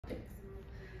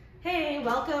Hey,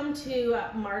 welcome to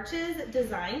March's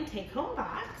Design Take Home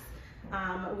Box.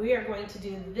 We are going to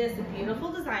do this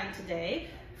beautiful design today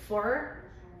for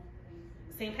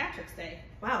St. Patrick's Day.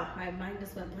 Wow, my mind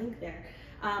just went blank there.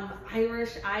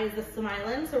 Irish Eyes the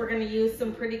Smilin', so we're going to use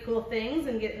some pretty cool things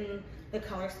and get in the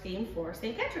color scheme for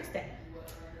St. Patrick's Day.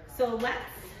 So let's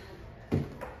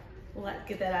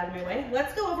get that out of my way.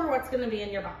 Let's go over what's going to be in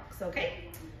your box, okay?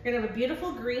 You're gonna have a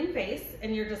beautiful green vase,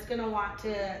 and you're just gonna want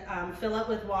to fill it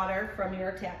with water from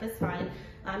your tap is fine.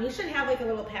 You should have like a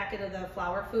little packet of the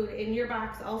flower food in your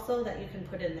box also that you can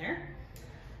put in there.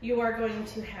 You are going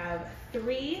to have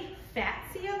 3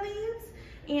 Fatsia leaves,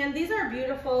 and these are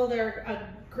beautiful. They're a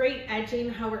great edging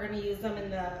how we're gonna use them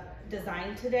in the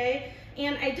design today.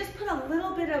 And I just put a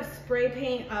little bit of spray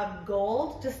paint of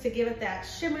gold just to give it that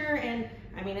shimmer, and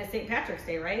I mean, it's St. Patrick's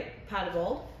Day, right? Pot of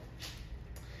gold.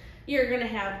 You're gonna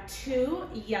have 2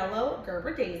 yellow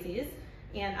Gerber daisies,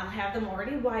 and I'll have them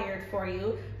already wired for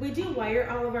you. We do wire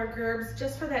all of our Gerbs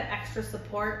just for that extra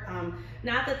support.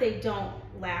 Not that they don't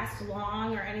last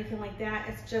long or anything like that,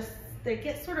 it's just they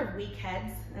get sort of weak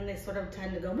heads and they sort of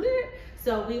tend to go bleh.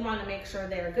 So we wanna make sure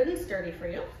they are good and sturdy for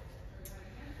you.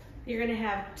 You're gonna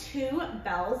have 2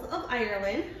 Bells of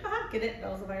Ireland. Get it?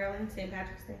 Bells of Ireland, St.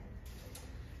 Patrick's Day.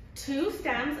 2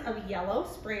 stems of yellow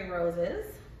spray roses.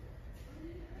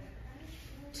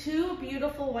 2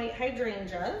 beautiful white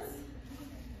hydrangeas,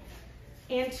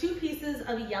 and 2 pieces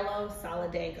of yellow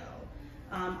solidago,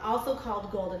 also called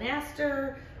golden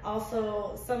aster.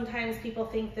 Also, sometimes people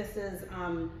think this is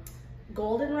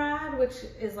goldenrod, which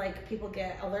is like people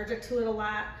get allergic to it a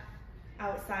lot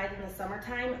outside in the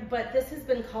summertime, but this has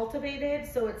been cultivated,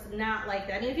 so it's not like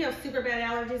that. I mean, if you have super bad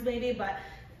allergies maybe, but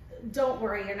don't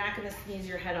worry, you're not gonna sneeze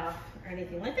your head off or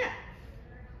anything like that.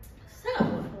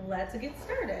 So let's get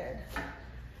started.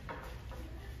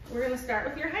 We're gonna start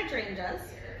with your hydrangeas.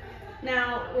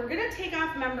 Now, we're gonna take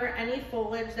off, remember, any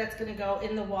foliage that's gonna go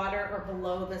in the water or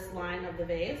below this line of the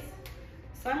vase.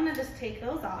 So I'm gonna just take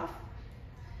those off.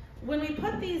 When we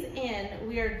put these in,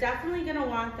 we are definitely gonna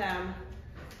want them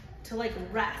to like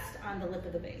rest on the lip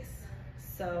of the vase.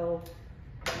 So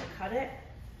I'm gonna cut it.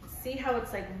 See how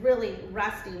it's like really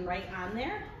resting right on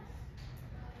there?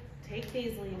 Take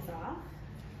these leaves off,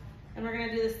 and we're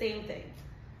gonna do the same thing.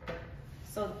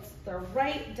 So they're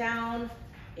right down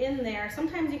in there.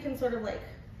 Sometimes you can sort of like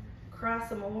cross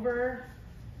them over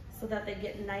so that they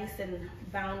get nice and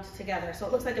bound together. So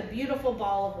it looks like a beautiful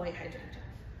ball of white hydrangea.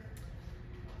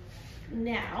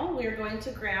 Now we are going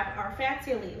to grab our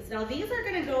Fatsia leaves. Now these are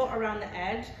gonna go around the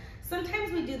edge.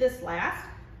 Sometimes we do this last,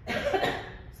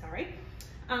 sorry.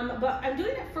 But I'm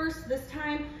doing it first this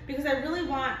time because I really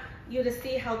want you to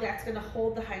see how that's gonna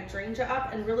hold the hydrangea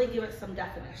up and really give it some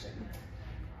definition.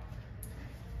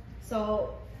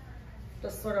 So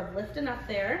just sort of lifting up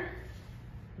there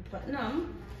and putting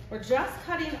them. We're just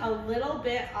cutting a little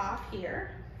bit off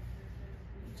here.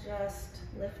 Just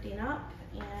lifting up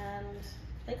and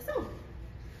like so.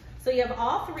 So you have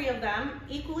all 3 of them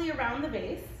equally around the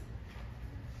vase.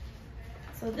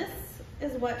 So this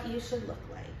is what you should look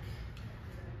like.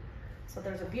 So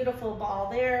there's a beautiful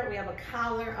ball there. We have a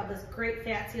collar of this great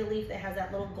Fatsia leaf that has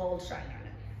that little gold shine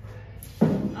on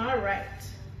it. All right.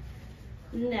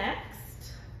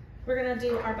 Next, we're gonna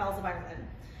do our Bells of Ireland.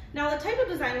 Now the type of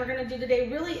design we're gonna do today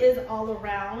really is all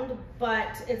around,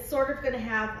 but it's sort of gonna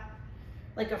have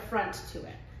like a front to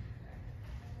it.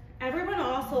 Everyone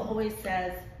also always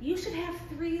says, you should have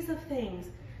 3s of things.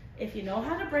 If you know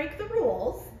how to break the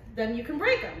rules, then you can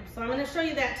break them. So I'm gonna show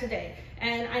you that today.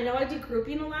 And I know I do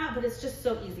grouping a lot, but it's just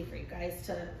so easy for you guys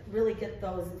to really get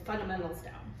those fundamentals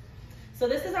down. So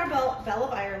this is our Bell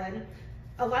of Ireland.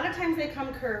 A lot of times they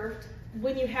come curved.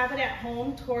 When you have it at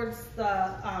home towards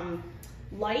the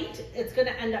light, it's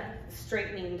gonna end up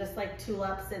straightening just like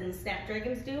tulips and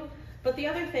snapdragons do. But the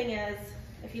other thing is,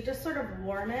 if you just sort of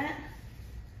warm it,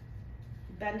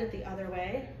 bend it the other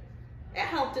way, it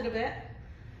helped it a bit.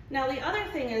 Now the other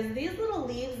thing is these little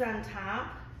leaves on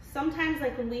top, sometimes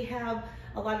like when we have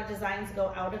a lot of designs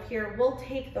go out of here, we'll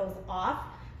take those off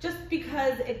just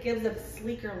because it gives a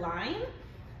sleeker line.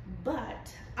 But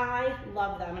I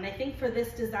love them, and I think for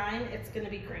this design, it's gonna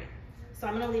be great. So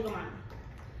I'm gonna leave them on.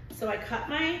 So I cut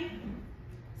my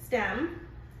stem,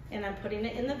 and I'm putting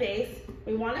it in the vase.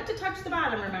 We want it to touch the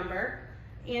bottom, remember?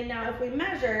 And now if we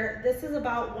measure, this is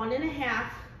about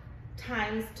 1.5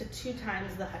 times to 2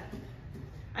 times the height.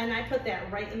 And I put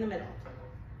that right in the middle.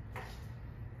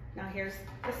 Now here's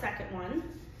the second one.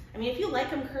 I mean, if you like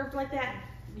them curved like that,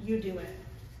 you do it.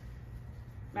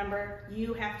 Remember,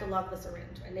 you have to love this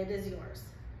arrangement, it is yours.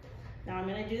 Now I'm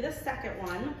gonna do the second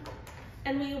one,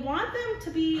 and we want them to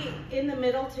be in the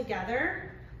middle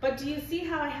together But do you see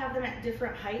how I have them at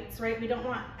different heights, right? We don't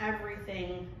want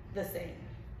everything the same.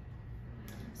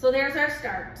 So there's our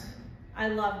start. I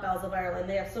love Bells of Ireland.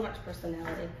 They have so much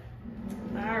personality.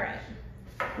 All right.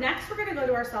 Next, we're gonna go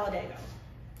to our Solidago.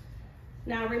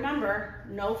 Now remember,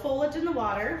 no foliage in the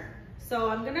water. So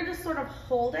I'm gonna just sort of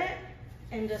hold it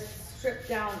and just strip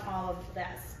down all of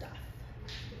that stuff.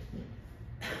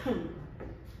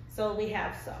 So we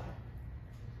have so.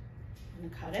 I'm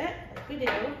gonna cut it like we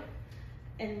do.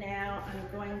 And now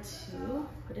I'm going to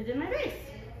put it in my vase.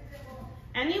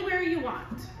 Anywhere you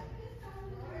want.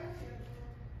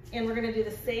 And we're gonna do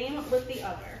the same with the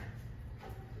other.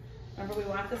 Remember, we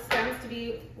want the stems to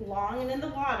be long and in the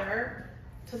water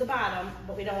to the bottom,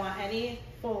 but we don't want any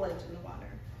foliage in the water.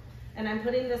 And I'm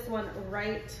putting this one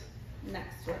right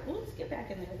next to it. Oops, get back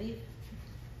in there, Leaf.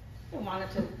 I don't want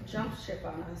it to jump ship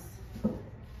on us.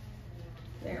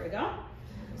 There we go.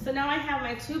 So now I have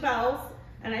my two bells,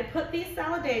 and I put these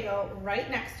Solidago right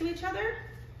next to each other.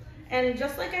 And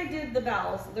just like I did the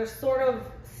bells, they're sort of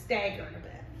staggered a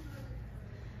bit.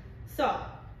 So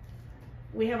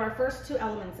we have our first two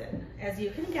elements in. As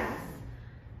you can guess,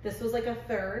 this was like a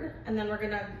third, and then we're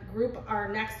gonna group our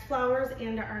next flowers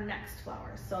and our next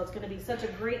flowers. So it's gonna be such a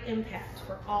great impact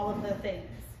for all of the things.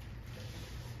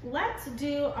 Let's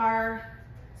do our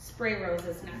spray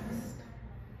roses next.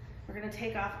 We're gonna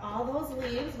take off all those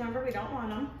leaves. Remember, we don't want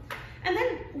them. And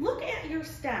then look at your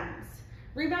stems.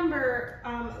 Remember,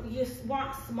 you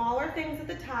want smaller things at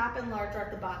the top and larger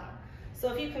at the bottom.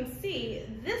 So if you can see,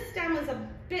 this stem is a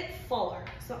bit fuller.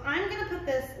 So I'm gonna put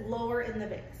this lower in the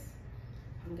vase.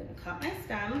 I'm gonna cut my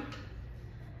stem,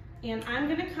 and I'm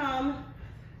gonna come,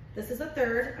 this is a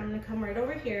third, I'm gonna come right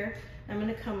over here. I'm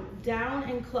gonna come down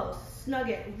and close, snug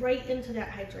it right into that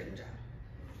hydrangea.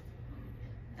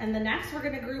 And the next we're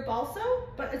gonna group also,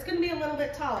 but it's gonna be a little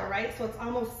bit taller, right? So it's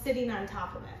almost sitting on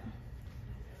top of it.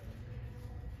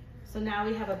 So now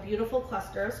we have a beautiful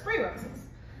cluster of spray roses.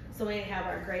 So we have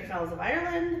our Great Bells of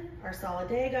Ireland, our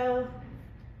Solidago,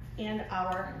 and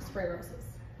our spray roses.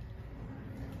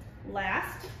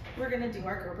 Last, we're gonna do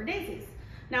our Gerber daisies.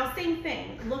 Now, same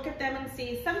thing, look at them and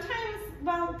see, sometimes,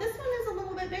 well, this one is a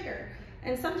little bit bigger,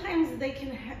 and sometimes they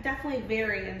can definitely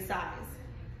vary in size.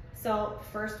 So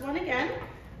first one again,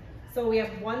 so we have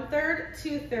 1/3,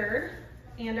 2/3,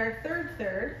 and our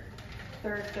third,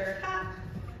 hop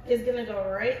is gonna go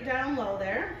right down low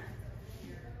there.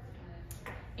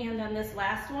 And then this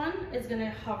last one is gonna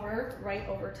hover right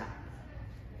over top.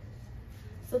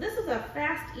 So this is a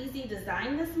fast, easy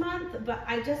design this month, but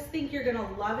I just think you're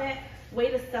gonna love it. Way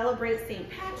to celebrate St.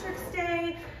 Patrick's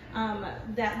Day.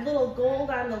 That little gold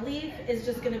on the leaf is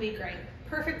just gonna be great.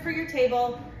 Perfect for your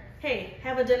table. Hey,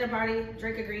 have a dinner party,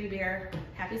 drink a green beer.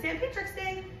 Happy St. Patrick's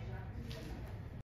Day.